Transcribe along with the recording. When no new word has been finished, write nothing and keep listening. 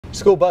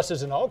School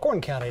buses in Alcorn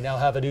County now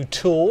have a new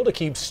tool to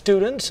keep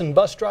students and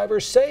bus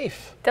drivers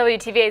safe.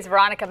 WTVA's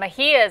Veronica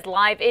Mejia is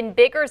live in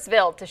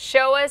Bakersville to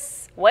show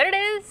us what it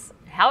is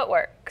and how it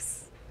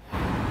works.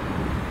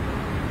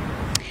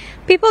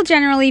 People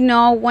generally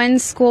know when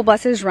school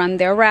buses run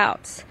their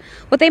routes.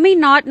 What they may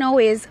not know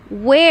is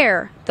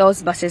where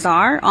those buses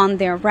are on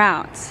their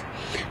routes.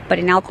 But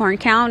in Alcorn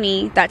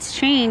County, that's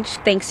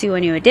changed thanks to a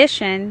new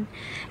addition,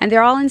 and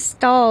they're all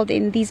installed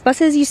in these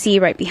buses you see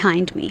right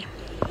behind me.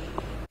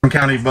 Alcorn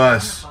County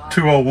Bus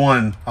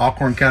 201,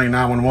 Alcorn County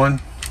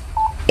 911.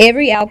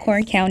 Every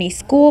Alcorn County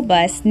school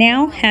bus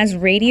now has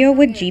radio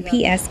with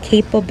GPS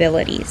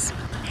capabilities.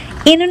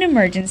 In an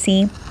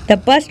emergency, the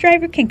bus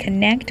driver can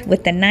connect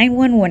with the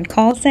 911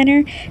 call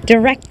center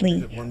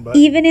directly,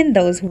 even in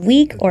those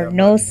weak or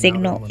no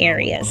signal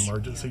areas.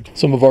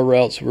 Some of our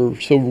routes were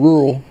so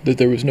rural that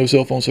there was no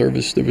cell phone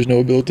service, there was no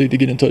ability to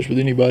get in touch with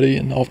anybody,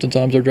 and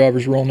oftentimes our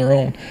drivers were on their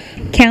own.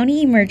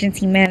 County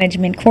Emergency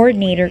Management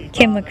Coordinator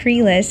Kim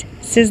McCreelis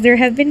says there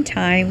have been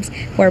times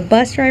where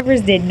bus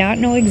drivers did not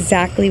know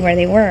exactly where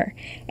they were,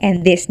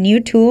 and this new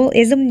tool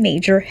is a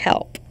major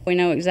help. We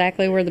know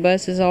exactly where the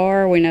buses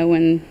are, we know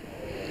when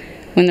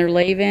they're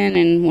leaving,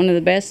 and one of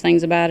the best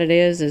things about it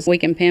is we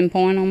can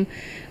pinpoint them.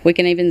 We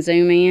can even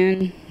zoom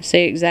in,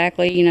 see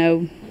exactly,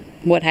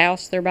 what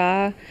house they're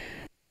by.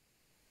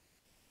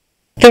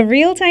 The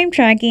real-time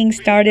tracking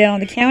started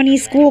on the county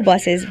school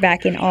buses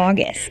back in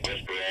August.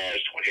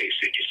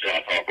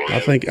 I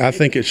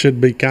think it should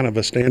be kind of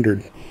a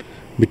standard,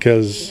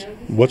 because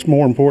what's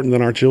more important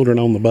than our children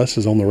on the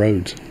buses on the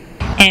roads?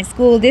 And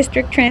School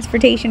District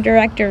Transportation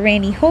Director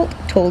Randy Holt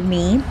told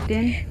me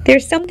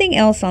there's something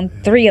else on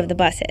 3 of the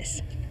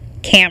buses.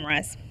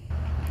 Cameras.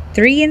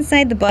 3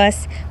 inside the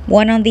bus,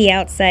 1 on the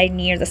outside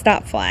near the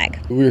stop flag.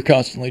 We are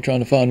constantly trying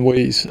to find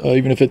ways,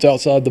 even if it's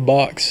outside the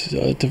box,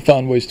 to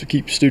find ways to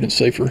keep students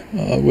safer,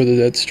 whether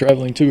that's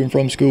traveling to and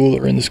from school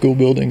or in the school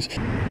buildings.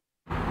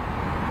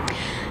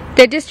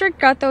 The district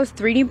got those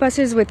 3 new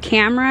buses with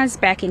cameras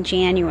back in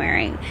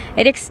January.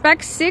 It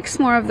expects 6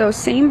 more of those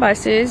same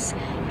buses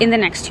in the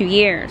next 2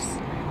 years.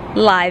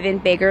 Live in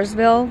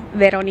Bakersville,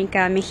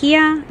 Veronica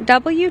Mejia,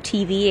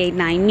 WTVA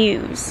 9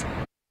 News.